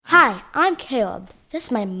Hi, I'm Caleb. This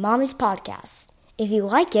is my mommy's podcast. If you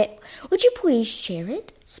like it, would you please share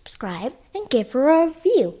it, subscribe, and give her a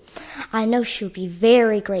review? I know she'll be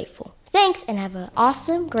very grateful. Thanks, and have an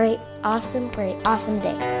awesome, great, awesome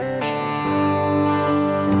day.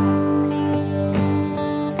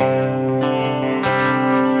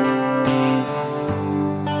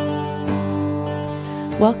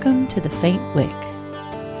 Welcome to The Faint Wick.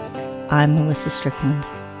 I'm Melissa Strickland.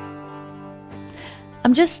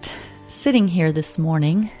 I'm just sitting here this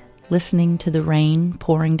morning, listening to the rain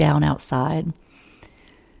pouring down outside.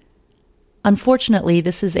 Unfortunately,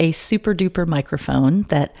 this is a super duper microphone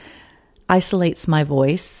that isolates my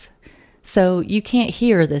voice, so you can't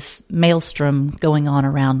hear this maelstrom going on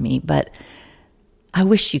around me, but I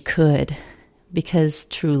wish you could, because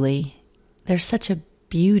truly, there's such a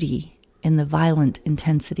beauty in the violent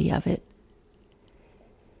intensity of it.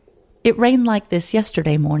 It rained like this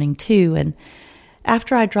yesterday morning too, and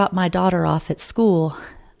after I dropped my daughter off at school,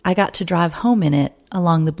 I got to drive home in it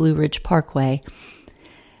along the Blue Ridge Parkway.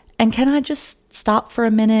 And can I just stop for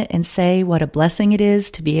a minute and say what a blessing it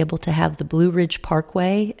is to be able to have the Blue Ridge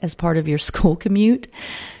Parkway as part of your school commute?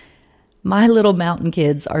 My little mountain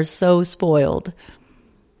kids are so spoiled.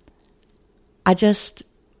 I just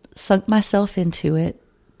sunk myself into it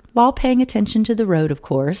while paying attention to the road, of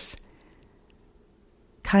course,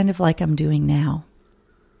 kind of like I'm doing now.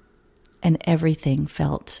 And everything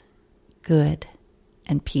felt good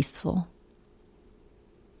and peaceful.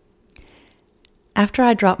 After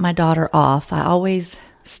I drop my daughter off, I always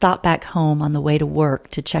stop back home on the way to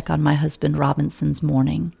work to check on my husband Robinson's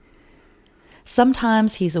morning.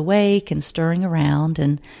 Sometimes he's awake and stirring around,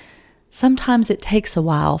 and sometimes it takes a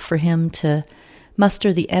while for him to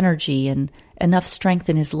muster the energy and enough strength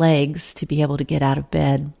in his legs to be able to get out of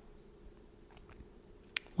bed.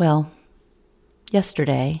 Well,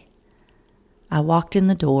 yesterday, I walked in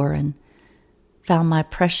the door and found my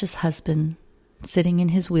precious husband sitting in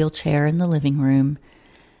his wheelchair in the living room,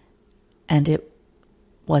 and it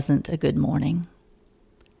wasn't a good morning.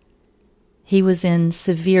 He was in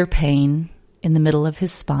severe pain in the middle of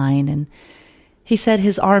his spine, and he said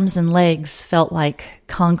his arms and legs felt like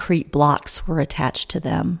concrete blocks were attached to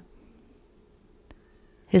them.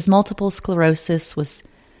 His multiple sclerosis was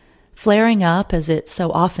flaring up as it so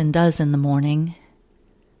often does in the morning,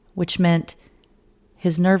 which meant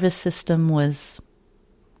his nervous system was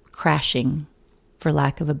crashing, for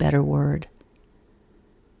lack of a better word.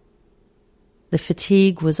 The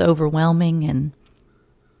fatigue was overwhelming, and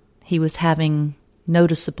he was having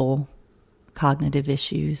noticeable cognitive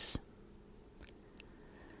issues.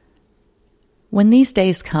 When these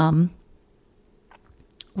days come,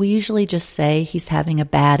 we usually just say he's having a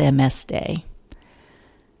bad MS day.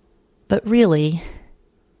 But really,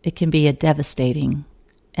 it can be a devastating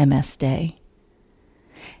MS day.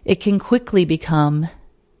 It can quickly become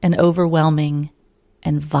an overwhelming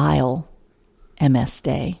and vile MS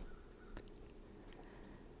day.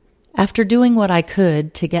 After doing what I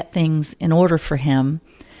could to get things in order for him,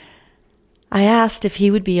 I asked if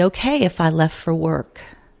he would be okay if I left for work.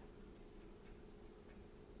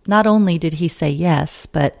 Not only did he say yes,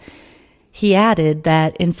 but he added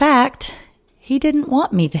that, in fact, he didn't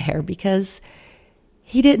want me there because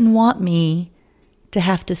he didn't want me to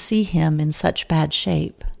have to see him in such bad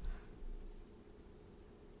shape.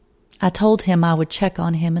 I told him I would check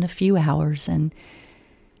on him in a few hours, and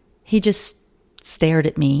he just stared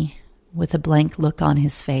at me with a blank look on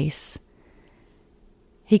his face.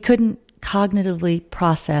 He couldn't cognitively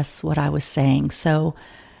process what I was saying, so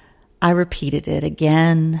I repeated it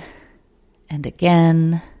again and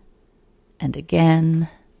again and again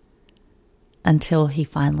until he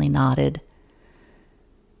finally nodded.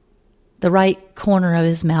 The right corner of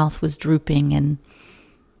his mouth was drooping, and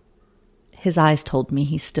his eyes told me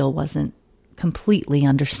he still wasn't completely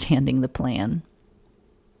understanding the plan.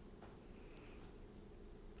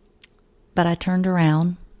 But I turned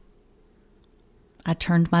around. I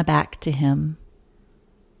turned my back to him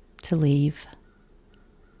to leave.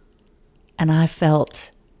 And I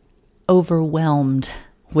felt overwhelmed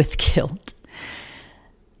with guilt.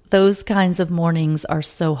 Those kinds of mornings are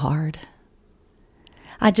so hard.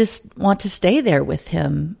 I just want to stay there with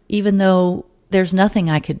him, even though there's nothing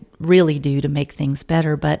I could really do to make things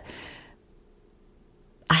better, but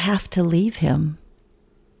I have to leave him.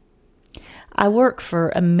 I work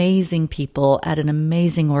for amazing people at an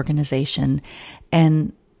amazing organization,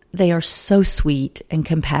 and they are so sweet and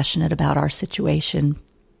compassionate about our situation.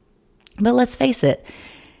 But let's face it,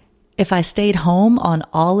 if I stayed home on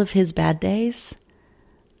all of his bad days,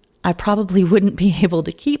 I probably wouldn't be able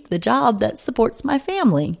to keep the job that supports my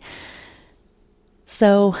family.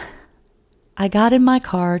 So I got in my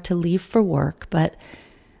car to leave for work, but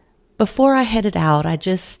before I headed out, I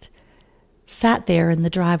just sat there in the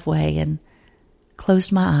driveway and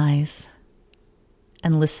closed my eyes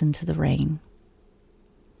and listened to the rain.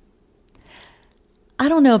 I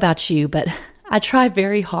don't know about you, but I try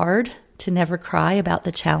very hard to never cry about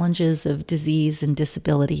the challenges of disease and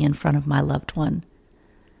disability in front of my loved one.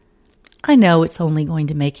 I know it's only going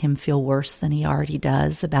to make him feel worse than he already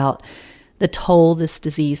does about the toll this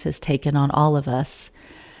disease has taken on all of us.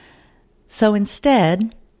 So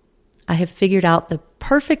instead, I have figured out the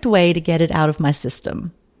perfect way to get it out of my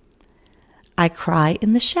system. I cry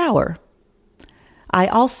in the shower. I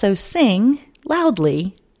also sing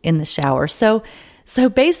loudly in the shower. So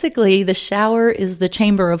basically, the shower is the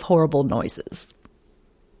chamber of horrible noises.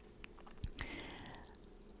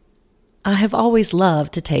 I have always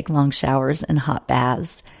loved to take long showers and hot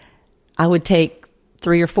baths. I would take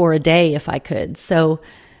 3 or 4 a day if I could. So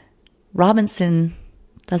Robinson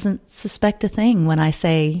doesn't suspect a thing when I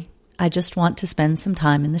say I just want to spend some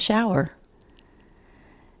time in the shower.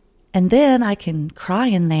 And then I can cry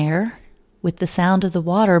in there with the sound of the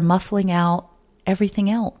water muffling out everything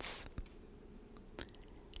else.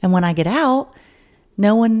 And when I get out,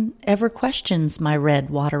 no one ever questions my red,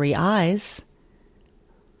 watery eyes.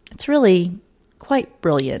 It's really quite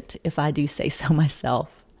brilliant, if I do say so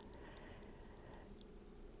myself.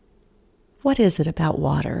 What is it about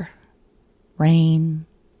water, rain,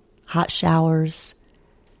 hot showers,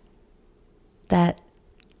 that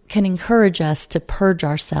can encourage us to purge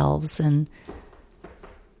ourselves and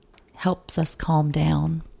helps us calm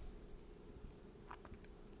down?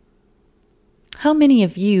 How many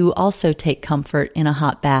of you also take comfort in a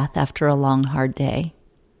hot bath after a long, hard day?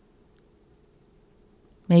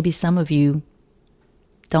 Maybe some of you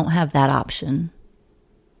don't have that option,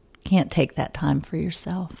 can't take that time for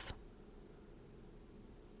yourself.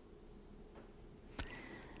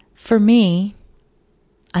 For me,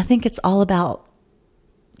 I think it's all about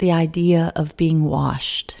the idea of being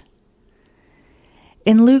washed.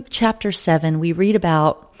 In Luke chapter 7, we read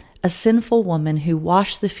about a sinful woman who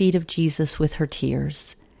washed the feet of Jesus with her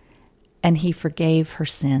tears, and he forgave her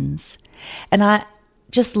sins. And I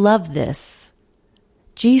just love this.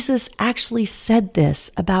 Jesus actually said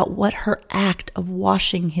this about what her act of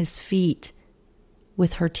washing his feet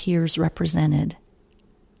with her tears represented.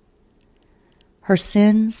 Her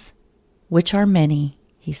sins, which are many,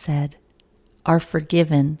 he said, are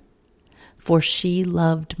forgiven, for she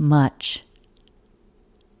loved much.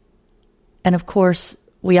 And of course,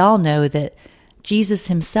 we all know that Jesus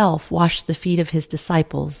himself washed the feet of his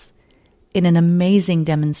disciples in an amazing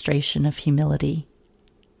demonstration of humility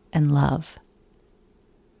and love.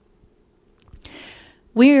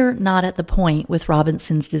 We're not at the point with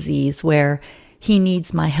Robinson's disease where he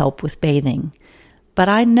needs my help with bathing, but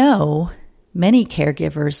I know many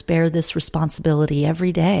caregivers bear this responsibility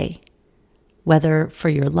every day, whether for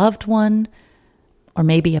your loved one or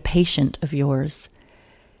maybe a patient of yours.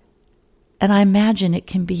 And I imagine it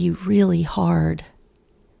can be really hard.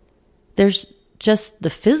 There's just the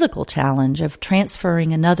physical challenge of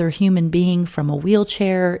transferring another human being from a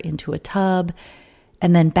wheelchair into a tub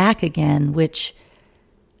and then back again, which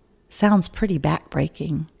sounds pretty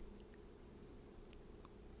backbreaking.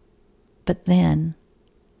 But then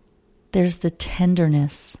there's the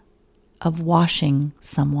tenderness of washing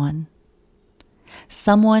someone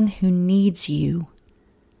who needs you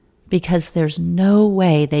because there's no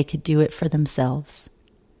way they could do it for themselves.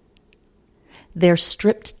 They're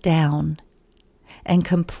stripped down and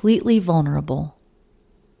completely vulnerable.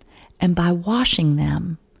 And by washing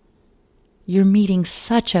them, you're meeting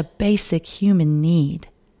such a basic human need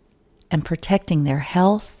and protecting their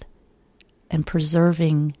health and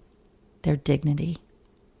preserving their dignity.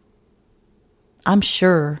 I'm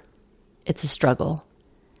sure it's a struggle.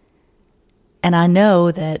 And I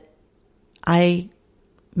know that I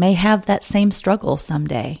may have that same struggle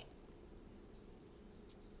someday.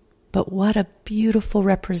 But what a beautiful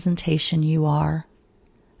representation you are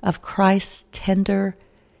of Christ's tender,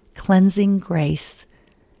 cleansing grace,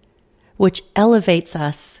 which elevates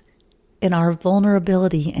us in our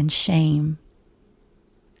vulnerability and shame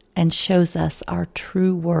and shows us our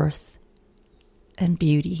true worth and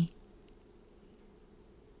beauty.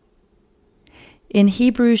 In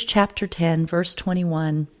Hebrews chapter 10, verse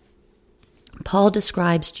 21, Paul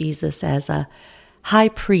describes Jesus as a high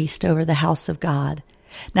priest over the house of God.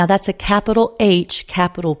 Now that's a capital H,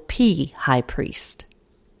 capital P, high priest.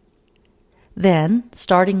 Then,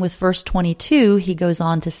 starting with verse 22, he goes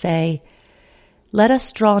on to say, "Let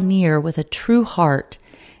us draw near with a true heart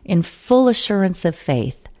in full assurance of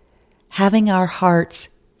faith, having our hearts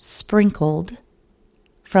sprinkled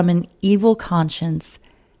from an evil conscience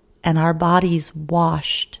and our bodies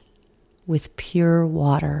washed with pure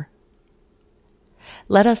water.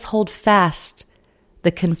 Let us hold fast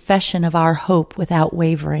the confession of our hope without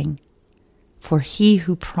wavering, for he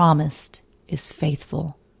who promised is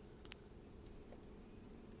faithful.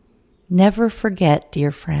 Never forget,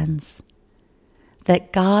 dear friends,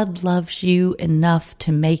 that God loves you enough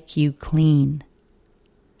to make you clean.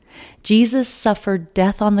 Jesus suffered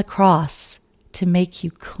death on the cross to make you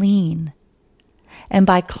clean. And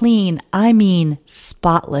by clean, I mean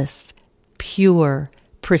spotless, pure,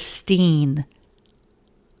 pristine,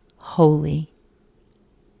 holy.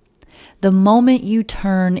 The moment you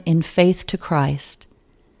turn in faith to Christ,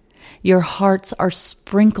 your hearts are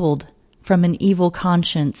sprinkled from an evil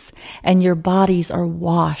conscience, and your bodies are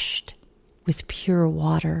washed with pure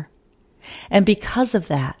water. And because of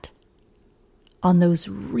that, on those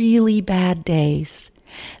really bad days,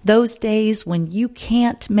 those days when you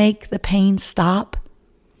can't make the pain stop,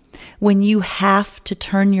 when you have to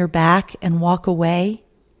turn your back and walk away,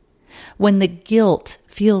 when the guilt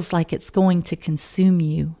feels like it's going to consume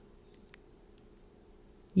you,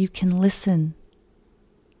 you can listen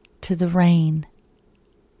to the rain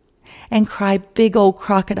and cry big old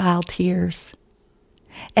crocodile tears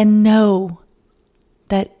and know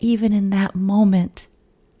that even in that moment,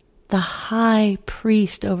 the high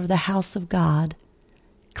priest over the house of God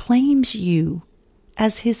claims you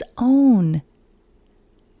as his own.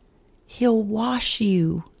 He'll wash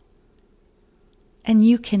you, and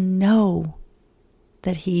you can know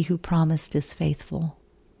that he who promised is faithful.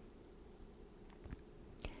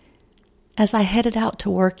 As I headed out to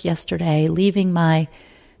work yesterday, leaving my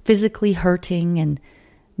physically hurting and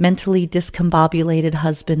mentally discombobulated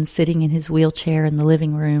husband sitting in his wheelchair in the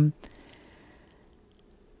living room,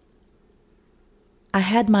 I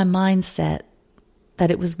had my mindset that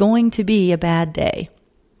it was going to be a bad day.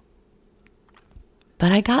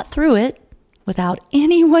 But I got through it without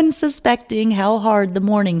anyone suspecting how hard the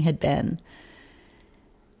morning had been.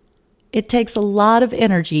 It takes a lot of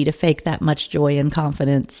energy to fake that much joy and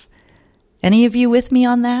confidence. Any of you with me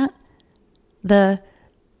on that? The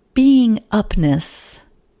being upness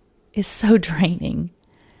is so draining,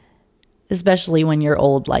 especially when you're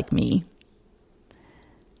old like me.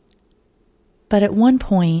 But at one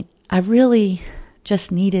point, I really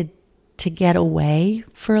just needed to get away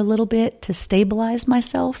for a little bit to stabilize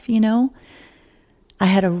myself, you know? I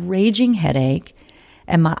had a raging headache,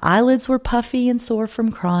 and my eyelids were puffy and sore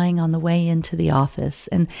from crying on the way into the office.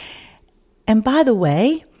 And by the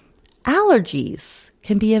way, allergies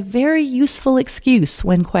can be a very useful excuse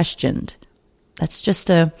when questioned. That's just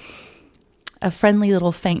a friendly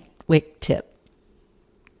little faint wick tip.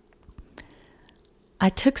 I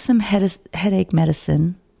took some headache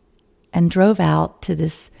medicine and drove out to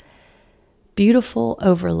this beautiful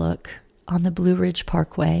overlook on the Blue Ridge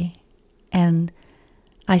Parkway, and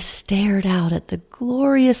I stared out at the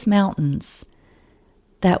glorious mountains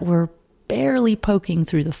that were barely poking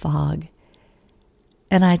through the fog.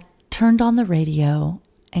 And I turned on the radio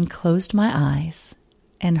and closed my eyes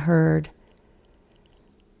and heard,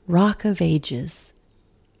 "Rock of Ages,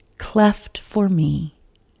 cleft for me.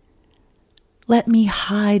 Let me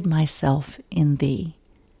hide myself in thee.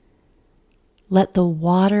 Let the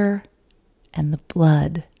water and the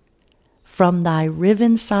blood from thy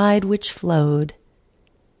riven side which flowed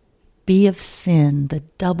be of sin the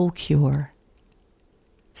double cure.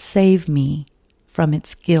 Save me from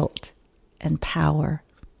its guilt and power."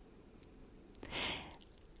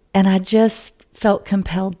 And I just felt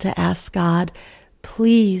compelled to ask God,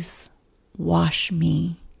 please wash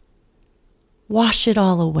me. Wash it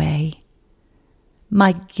all away.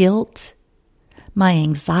 My guilt, my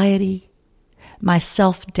anxiety, my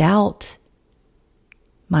self-doubt,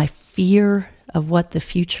 my fear of what the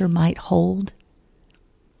future might hold.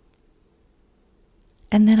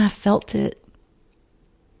 And then I felt it.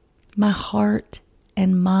 My heart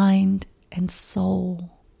and mind and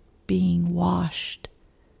soul being washed.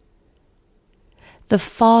 The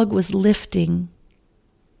fog was lifting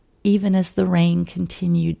even as the rain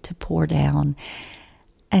continued to pour down,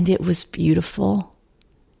 and it was beautiful,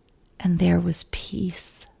 and there was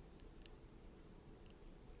peace.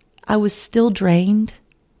 I was still drained,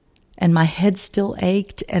 and my head still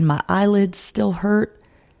ached, and my eyelids still hurt,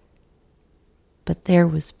 but there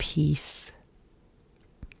was peace.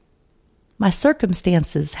 My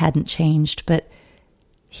circumstances hadn't changed, but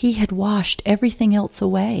he had washed everything else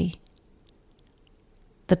away.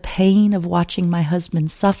 The pain of watching my husband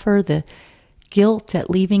suffer, the guilt at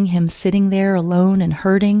leaving him sitting there alone and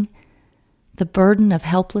hurting, the burden of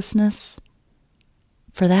helplessness.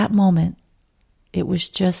 For that moment, it was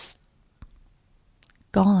just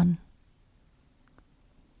gone.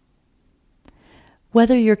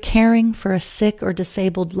 Whether you're caring for a sick or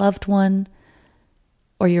disabled loved one,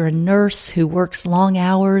 or you're a nurse who works long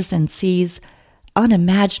hours and sees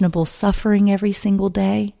unimaginable suffering every single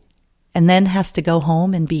day, and then has to go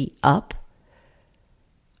home and be up,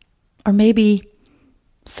 or maybe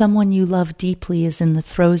someone you love deeply is in the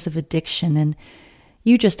throes of addiction and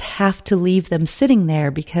you just have to leave them sitting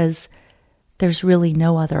there because there's really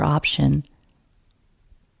no other option.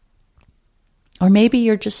 Or maybe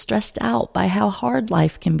you're just stressed out by how hard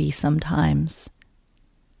life can be sometimes.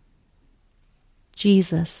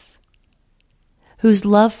 Jesus, whose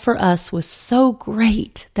love for us was so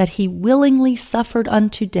great that he willingly suffered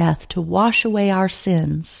unto death to wash away our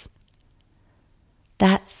sins,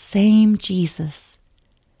 that same Jesus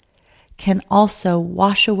can also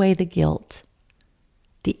wash away the guilt,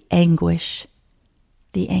 the anguish,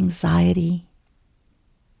 the anxiety,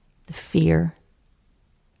 the fear.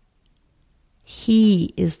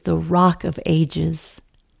 He is the Rock of Ages,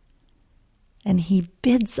 and he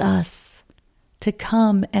bids us to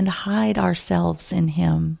come and hide ourselves in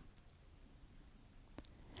him.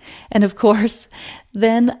 And of course,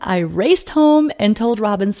 then I raced home and told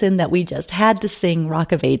Robinson that we just had to sing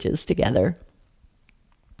Rock of Ages together.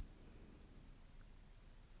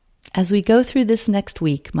 As we go through this next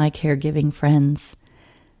week, my caregiving friends,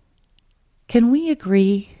 can we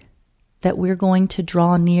agree that we're going to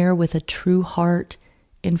draw near with a true heart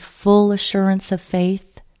in full assurance of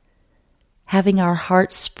faith, having our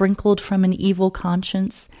hearts sprinkled from an evil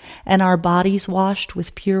conscience and our bodies washed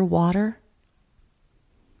with pure water?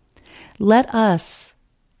 Let us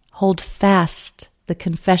hold fast the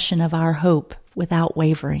confession of our hope without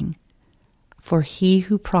wavering, for he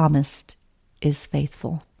who promised is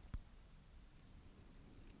faithful.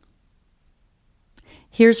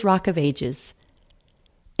 Here's Rock of Ages.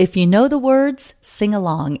 If you know the words, sing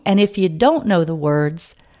along. And if you don't know the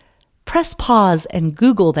words, press pause and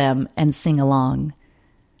Google them and sing along.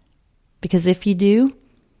 Because if you do,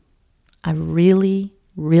 I really,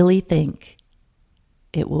 really think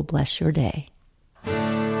it will bless your day.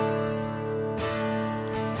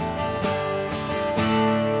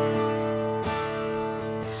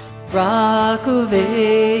 Rock of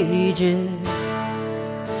Ages,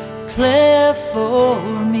 cleft for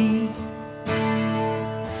me,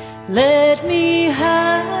 let me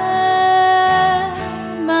hide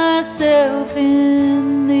myself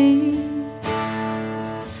in thee.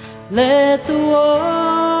 Let the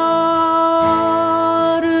water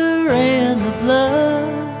and the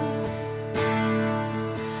blood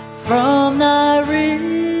from thy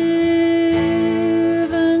riven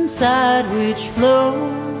side which flow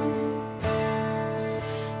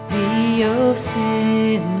be of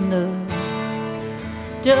sin the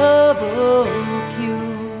double cure.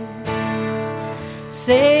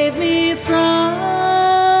 Save me from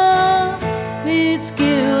its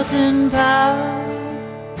guilt and power.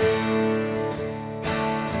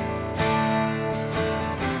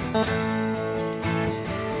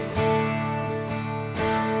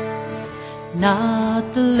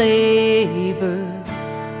 Not the labor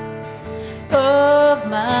of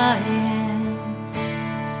my hands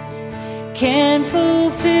can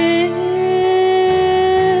fulfill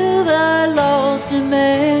thy lost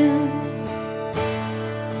demands.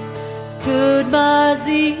 Could my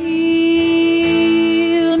zeal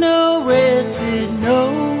no respite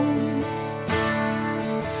know?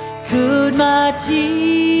 Could my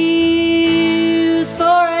tears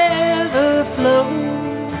forever flow?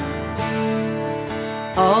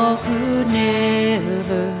 All could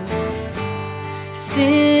never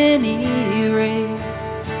sin erase.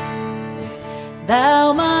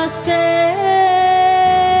 Thou must save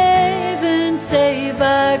and save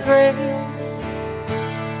by grace.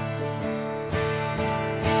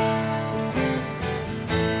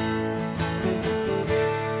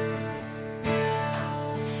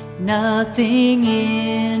 Nothing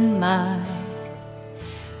in my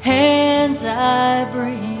hands I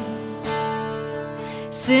bring,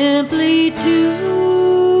 simply to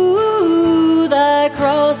thy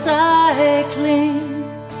cross I cling.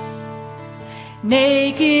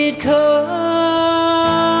 Naked come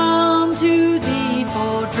to thee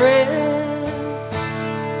for dress,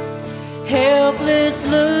 helpless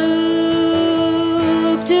look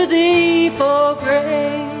to thee for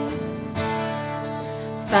grace.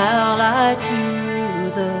 Foul I to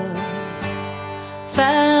the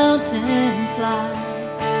fountain fly,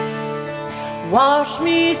 wash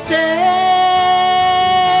me, Savior,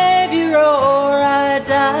 or I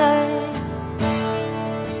die.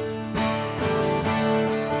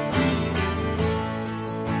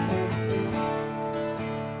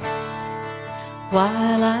 Why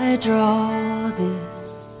I draw this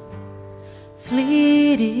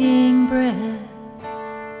fleeting breath,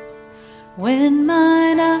 when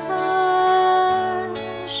mine eyes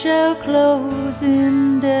shall close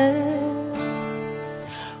in death,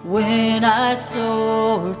 when I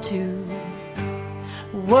soar to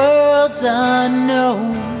worlds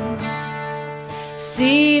unknown,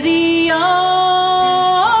 see thee on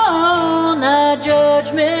thy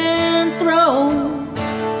judgment throne,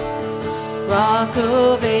 Rock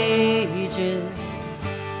of ages,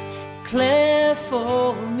 cleft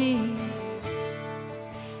for me,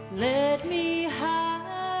 let me hide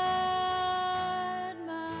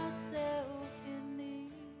myself in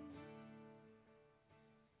thee.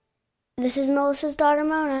 This is Melissa's daughter,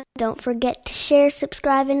 Mona. Don't forget to share,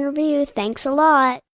 subscribe, and review. Thanks a lot.